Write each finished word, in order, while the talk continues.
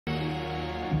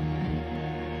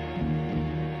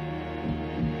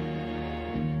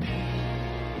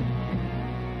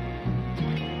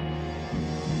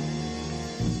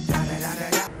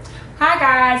Hi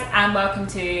guys, and welcome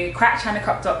to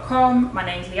crackchinacup.com. My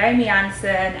name's Leomie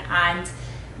and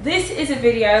this is a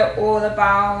video all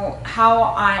about how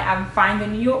I am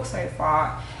finding New York so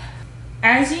far.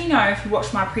 As you know, if you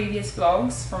watched my previous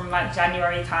vlogs from like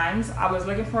January times, I was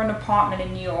looking for an apartment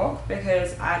in New York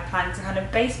because I planned to kind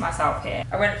of base myself here.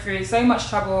 I went through so much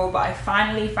trouble, but I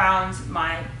finally found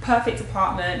my perfect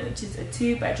apartment, which is a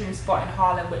 2-bedroom spot in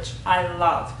Harlem, which I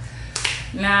love.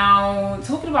 Now,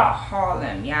 talking about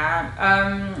Harlem, you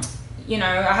know,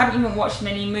 I haven't even watched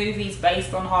many movies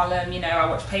based on Harlem. You know, I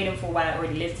watched Paid in Full when I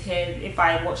already lived here. If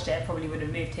I had watched it, I probably would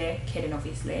have moved here. Kidding,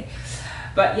 obviously.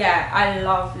 But yeah, I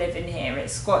love living here.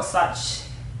 It's got such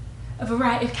a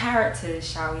variety of characters,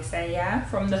 shall we say, yeah?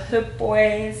 From the hood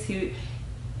boys who,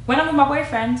 when I'm with my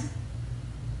boyfriend,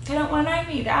 they don't want to know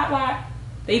me. They act like,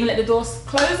 they even let the doors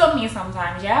close on me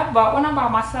sometimes, yeah? But when I'm by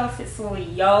myself, it's all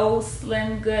yo,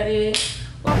 Slim Goody.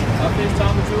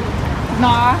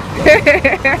 Nah.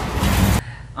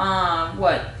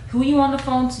 What? Who are you on the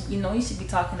phone to? You know, you should be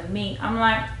talking to me. I'm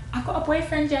like, I've got a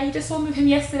boyfriend, yeah? You just saw me with him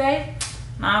yesterday.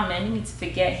 Nah, man, you need to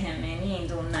forget him, man. He ain't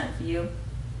doing nothing for you.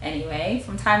 Anyway,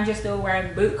 from time you're still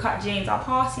wearing bootcut jeans, I'll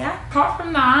pass, yeah? Apart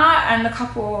from that, and a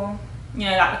couple, you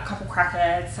know, like a couple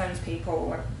crackheads, homeless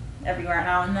people everywhere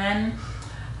now and then,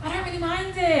 I don't really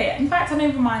mind it. In fact, I don't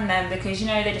even mind them because, you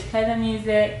know, they just play their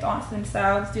music, dance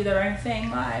themselves, do their own thing.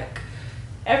 Like,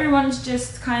 everyone's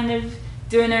just kind of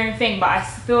doing their own thing, but I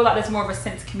feel like there's more of a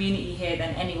sense of community here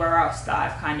than anywhere else that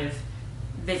I've kind of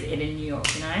visited in New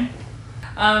York, you know?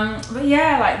 But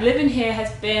yeah, like living here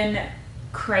has been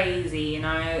crazy, you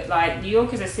know? Like, New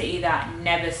York is a city that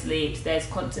never sleeps. There's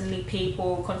constantly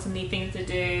people, constantly things to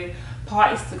do,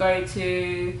 parties to go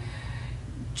to,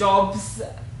 jobs.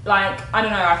 Like, I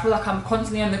don't know, I feel like I'm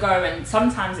constantly on the go, and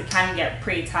sometimes it can get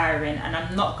pretty tiring, and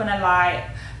I'm not gonna lie,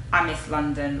 I miss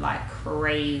London like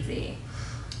crazy.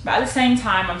 But at the same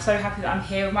time, I'm so happy that I'm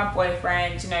here with my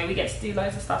boyfriend. You know, we get to do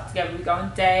loads of stuff together. We go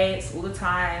on dates all the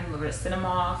time, whether it's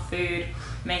cinema, food,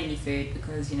 mainly food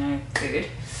because, you know, food.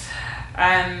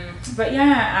 But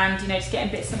yeah, and you know, just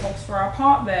getting bits and bobs for our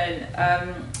apartment.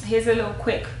 Here's a little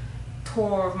quick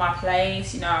tour of my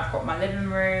place. You know, I've got my living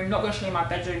room. Not going to show you my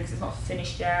bedroom because it's not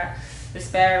finished yet. The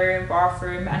spare room,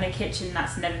 bathroom, and a kitchen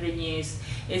that's never been used.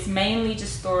 It's mainly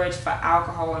just storage for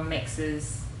alcohol and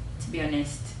mixers, to be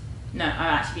honest. No, I'm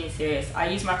actually being serious. I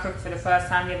used my cooker for the first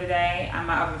time the other day and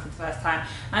my oven for the first time.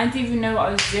 I didn't even know what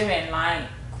I was doing. Like,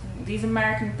 these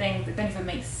American things, they don't even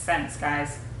make sense,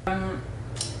 guys.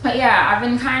 But yeah, I've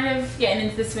been kind of getting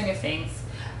into the swing of things.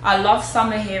 I love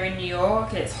summer here in New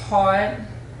York. It's hot.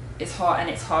 It's hot and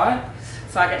it's hot.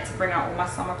 So I get to bring out all my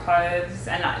summer clothes,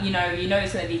 and you know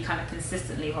it's going to be kind of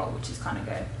consistently hot, which is kind of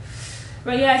good.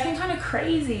 But yeah, it's been kind of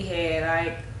crazy here.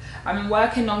 Like, I've been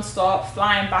working non-stop,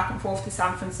 flying back and forth to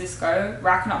San Francisco,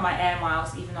 racking up my air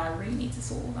miles, even though I really need to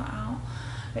sort all that out.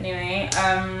 But anyway,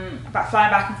 about flying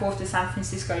back and forth to San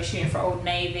Francisco, shooting for Old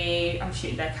Navy. I'm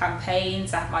shooting their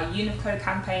campaigns. I have my Uniqlo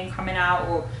campaign coming out,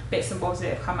 or bits and bobs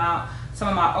that have come out. Some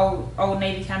of my Old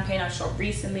Navy campaign I shot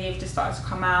recently have just started to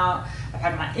come out. I've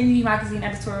had my Indie magazine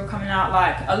editorial coming out.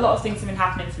 Like, a lot of things have been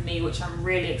happening for me, which I'm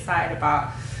really excited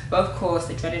about. But of course,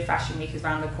 the dreaded fashion week is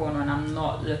around the corner, and I'm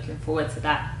not looking forward to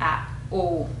that at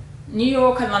all. New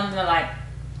York and London are like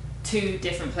two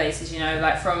different places, you know,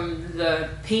 like from the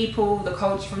people, the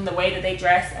culture, from the way that they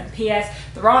dress. And P.S.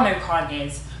 there are no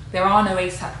Kanye's, there are no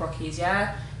A$AP Rockies,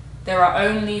 yeah? There are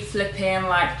only flipping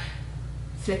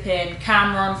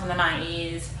Cameron from the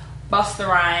 90s, Busta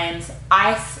Rhymes,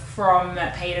 Ice from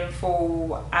Paid in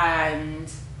Full,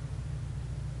 and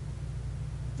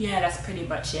yeah, that's pretty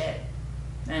much it.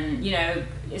 And you know,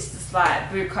 it's just like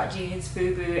bootcut jeans,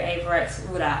 FUBU, Averex,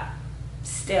 all that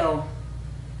still.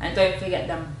 And don't forget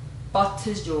them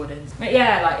Butters Jordans. But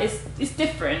yeah, like it's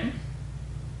different.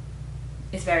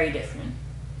 It's very different.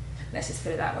 Let's just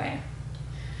put it that way.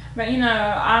 But you know,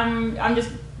 I'm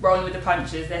just rolling with the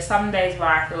punches. There's some days where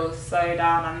I feel so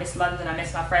down. I miss London, I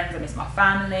miss my friends, I miss my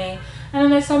family. And then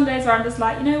there's some days where I'm just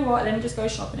like, you know what, let me just go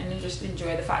shopping and just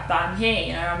enjoy the fact that I'm here.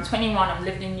 You know, I'm 21, I'm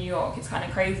living in New York. It's kind of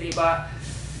crazy, but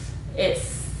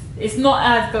it's not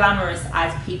as glamorous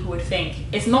as people would think.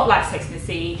 It's not like Sex and the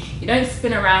City. You don't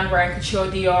spin around wearing couture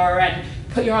Dior and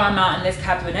put your arm out in this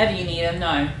cab whenever you need them.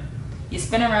 No, you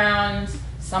spin around,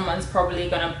 someone's probably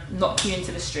gonna knock you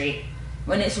into the street.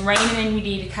 When it's raining and you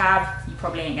need a cab, you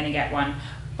probably ain't gonna get one.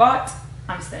 But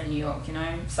I'm still in New York, you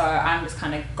know, so I'm just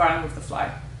kind of going with the flow.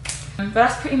 But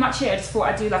that's pretty much it. I just thought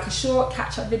I'd do like a short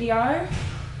catch-up video.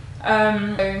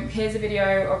 So here's a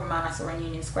video of a man I saw in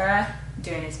Union Square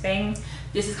doing his thing.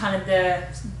 This is kind of the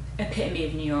epitome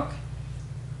of New York.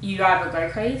 You either go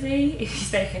crazy if you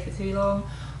stay here for too long,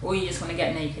 or you just want to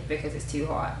get naked because it's too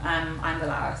hot. I'm the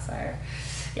latter, so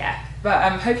yeah.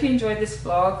 But hope you enjoyed this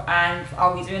vlog, and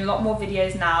I'll be doing a lot more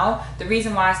videos now. The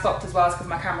reason why I stopped as well is because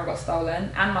my camera got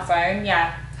stolen and my phone.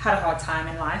 Yeah, had a hard time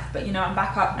in life, but you know, I'm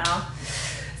back up now.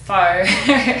 So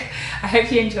I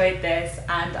hope you enjoyed this,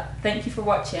 and thank you for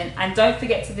watching, and don't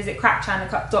forget to visit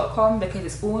crackchinacup.com because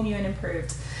it's all new and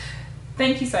improved.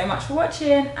 Thank you so much for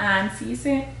watching, and see you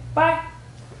soon. Bye.